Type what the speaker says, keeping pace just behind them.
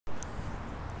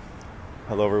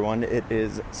Hello everyone, it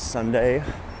is Sunday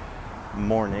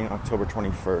morning, October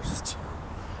 21st,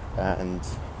 and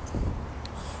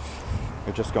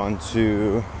I've just gone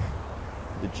to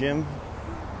the gym,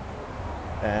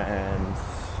 and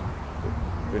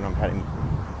I'm heading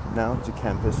now to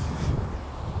campus,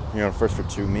 first for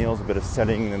 2 meals, a bit of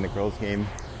setting, then the girls' game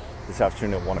this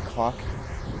afternoon at 1 o'clock.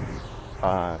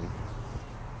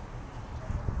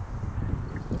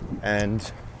 And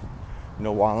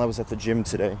while I was at the gym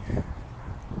today,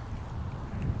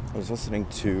 I was listening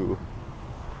to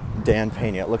Dan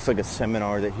Pena. It looks like a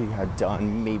seminar that he had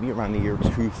done maybe around the year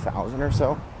 2000 or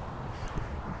so.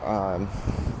 And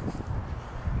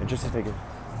just to take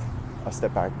a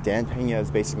step back, Dan Pena is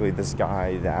basically this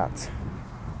guy that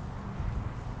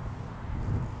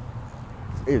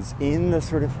is in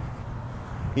the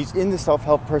he's in the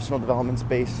self-help personal development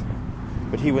space,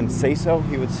 but he wouldn't say so.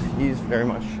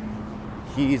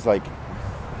 He's like,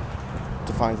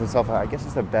 defines himself, I guess,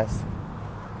 as the best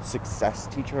success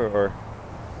teacher or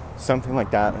something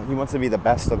like that. He wants to be the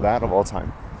best of that of all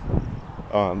time.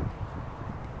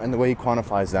 And the way he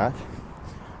quantifies that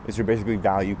is through basically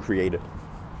value created.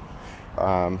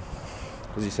 Because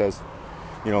he says,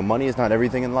 money is not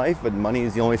everything in life, but money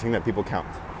is the only thing that people count.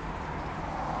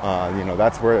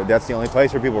 That's the only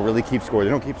place where people really keep score.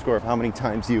 They don't keep score of how many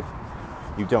times you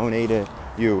donated,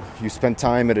 you spent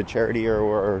time at a charity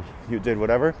or you did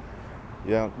whatever.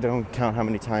 They don't count how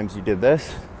many times you did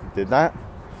this, did that,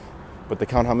 but they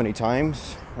count how many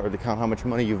times, or they count how much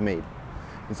money you've made.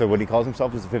 And so what he calls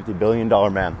himself is a $50 billion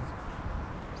man.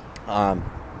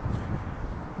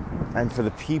 And for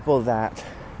the people that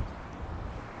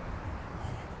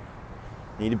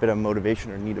need a bit of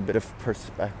motivation or need a bit of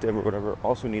perspective or whatever,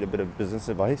 also need a bit of business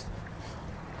advice,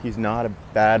 he's not a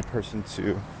bad person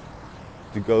to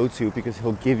go to, because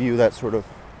he'll give you that sort of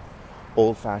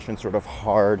old-fashioned sort of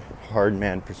hard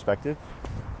man perspective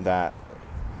that,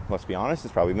 let's be honest,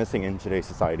 is probably missing in today's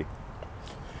society.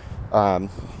 But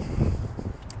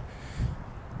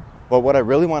what I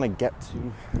really want to get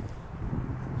to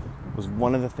was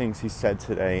one of the things he said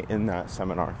today in that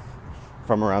seminar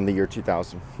from around the year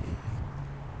 2000.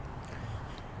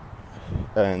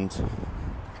 And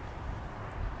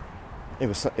it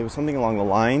was something along the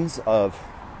lines of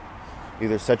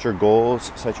either set your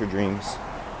goals, set your dreams.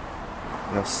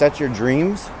 Set your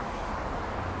dreams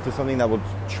to something that will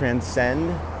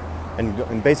transcend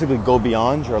and basically go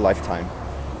beyond your lifetime.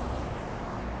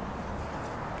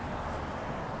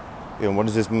 What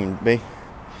does this mean?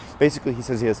 Basically, he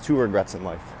says he has 2 regrets in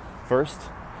life. First,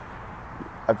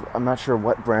 I'm not sure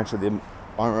what branch of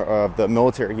the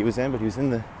military he was in, but he was in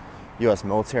the U.S.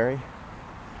 military.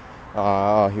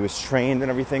 He was trained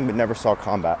and everything, but never saw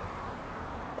combat.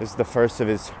 This is the first of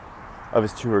his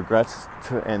 2 regrets,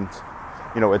 and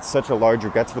it's such a large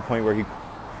regret to the point where he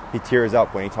tears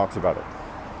up when he talks about it.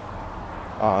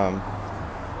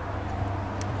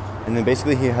 And then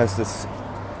basically he has this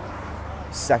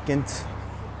second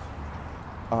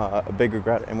a big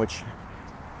regret in which,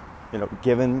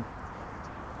 given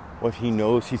what he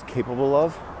knows he's capable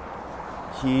of,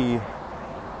 he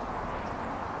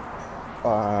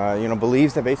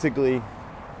believes that basically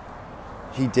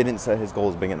he didn't set his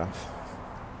goals big enough.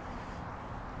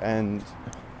 And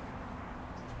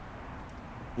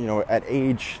at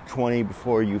age 20,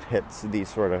 before you've hit these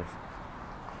sort of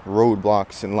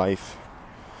roadblocks in life,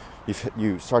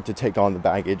 you start to take on the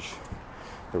baggage,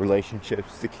 the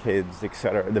relationships, the kids,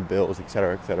 etc., the bills,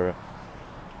 etc., etc.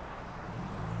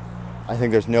 I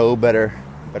think there's no better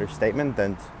statement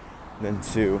than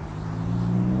to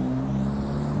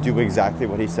do exactly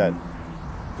what he said.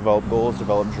 Develop goals,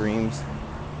 develop dreams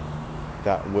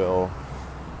that will,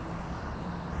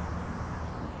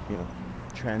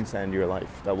 transcend your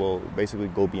life, that will basically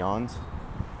go beyond,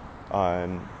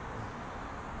 and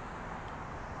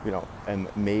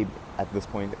maybe at this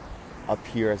point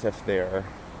appear as if they're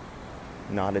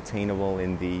not attainable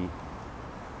in the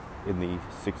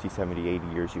 60, 70, 80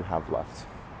 years you have left.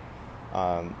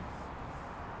 But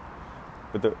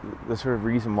the sort of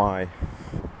reason why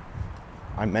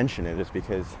I mention it is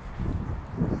because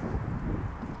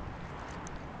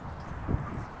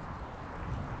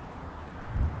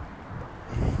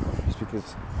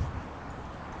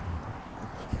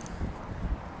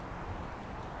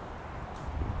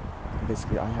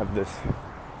basically I have this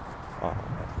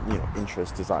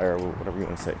interest, desire, or whatever you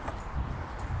want to say,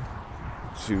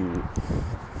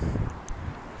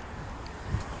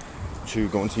 to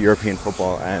go into European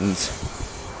football. And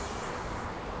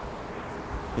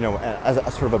as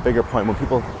a sort of a bigger point, when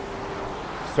people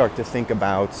start to think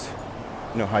about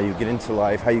how you get into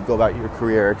life, how you go about your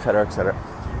career, etc., etc.,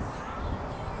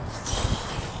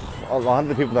 a lot of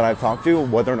the people that I've talked to,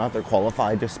 whether or not they're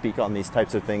qualified to speak on these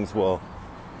types of things, will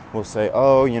say,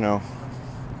 oh,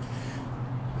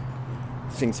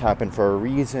 things happen for a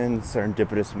reason,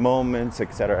 serendipitous moments,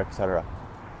 etc.,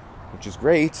 which is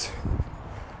great,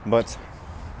 but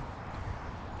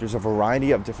there's a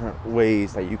variety of different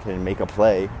ways that you can make a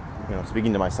play.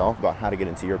 Speaking to myself about how to get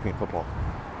into European football,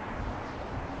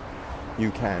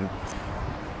 you can,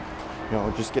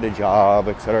 just get a job,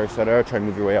 etc., try to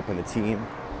move your way up in the team.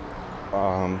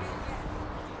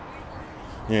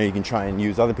 You can try and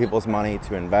use other people's money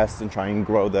to invest and try and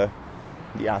grow the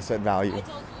asset value.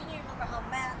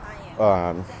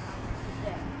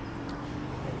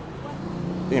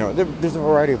 There's a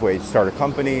variety of ways. Start a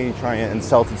company, try and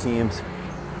sell to teams.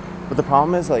 But the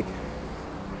problem is,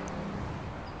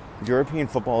 European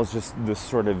football is just this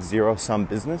sort of zero-sum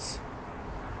business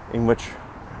in which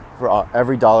for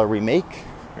every dollar we make,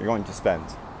 we're going to spend.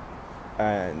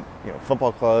 And,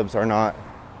 football clubs are not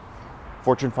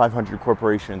Fortune 500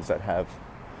 corporations that have,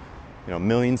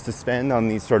 millions to spend on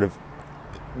these sort of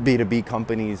B2B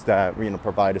companies that,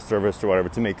 provide a service or whatever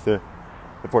to make the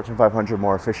Fortune 500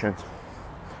 more efficient.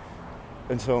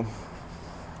 And so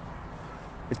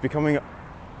it's becoming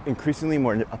increasingly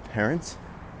more apparent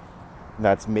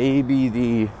that's maybe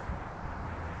the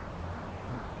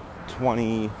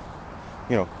 20,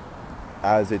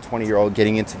 as a 20-year-old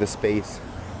getting into the space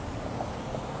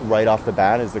right off the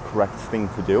bat is the correct thing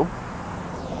to do,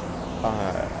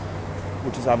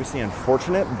 which is obviously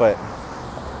unfortunate, but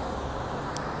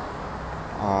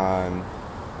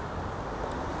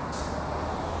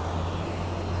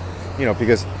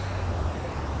because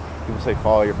people say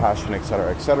follow your passion,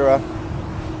 etc.,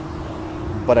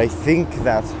 but I think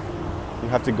that you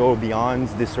have to go beyond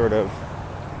this sort of,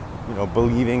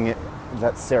 believing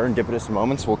that serendipitous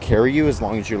moments will carry you as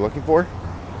long as you're looking for.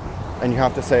 And you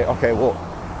have to say, okay, well,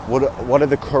 what are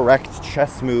the correct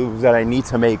chess moves that I need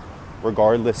to make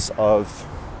regardless of,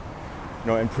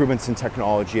 improvements in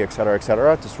technology, etc.,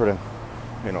 to sort of,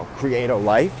 create a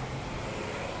life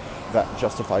that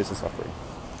justifies the suffering.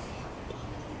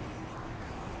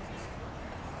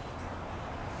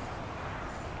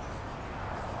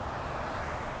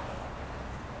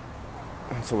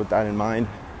 So with that in mind,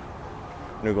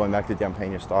 going back to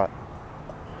Dampagne's thought,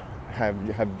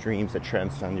 have dreams that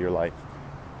transcend your life.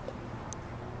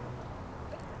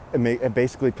 It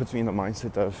basically puts me in the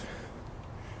mindset of,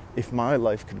 if my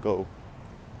life could go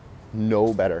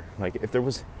no better, if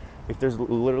there's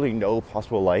literally no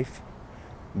possible life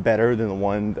better than the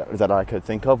one that I could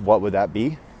think of, what would that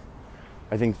be?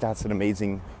 I think that's an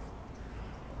amazing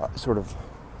sort of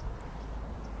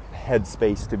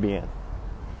headspace to be in.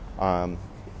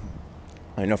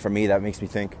 I know for me that makes me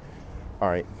think, all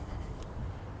right,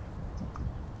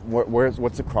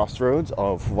 what's the crossroads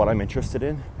of what I'm interested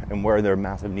in and where there are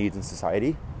massive needs in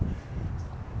society?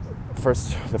 The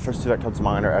first two that come to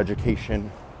mind are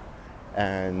education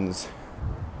and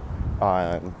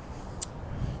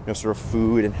sort of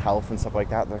food and health and stuff like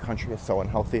that. The country is so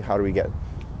unhealthy. How do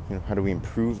we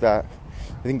improve that?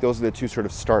 I think those are the two sort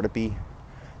of startup-y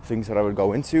things that I would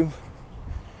go into.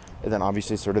 And then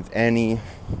obviously sort of any,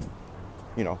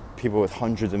 people with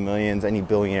hundreds of millions, any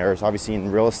billionaires, obviously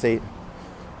in real estate.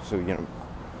 So,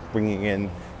 bringing in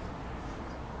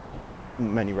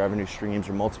many revenue streams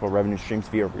or multiple revenue streams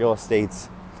via real estates.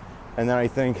 And then I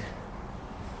think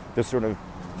the sort of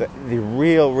the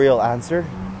real answer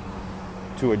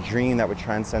to a dream that would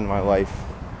transcend my life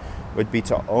would be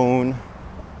to own,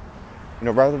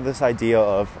 rather than this idea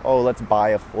of, oh, let's buy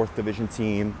a 4th division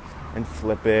team and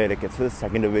flip it gets to the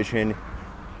 2nd division,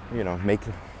 make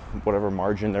whatever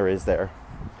margin there is there,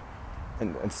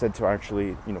 and instead to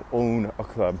actually, own a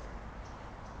club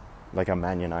like a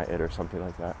Man United or something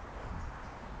like that.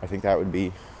 I think that would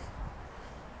be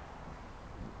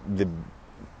the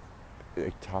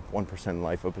top 1%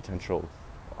 life of potential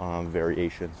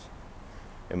variations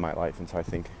in my life, and so I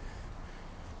think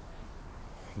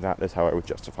that is how I would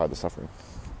justify the suffering.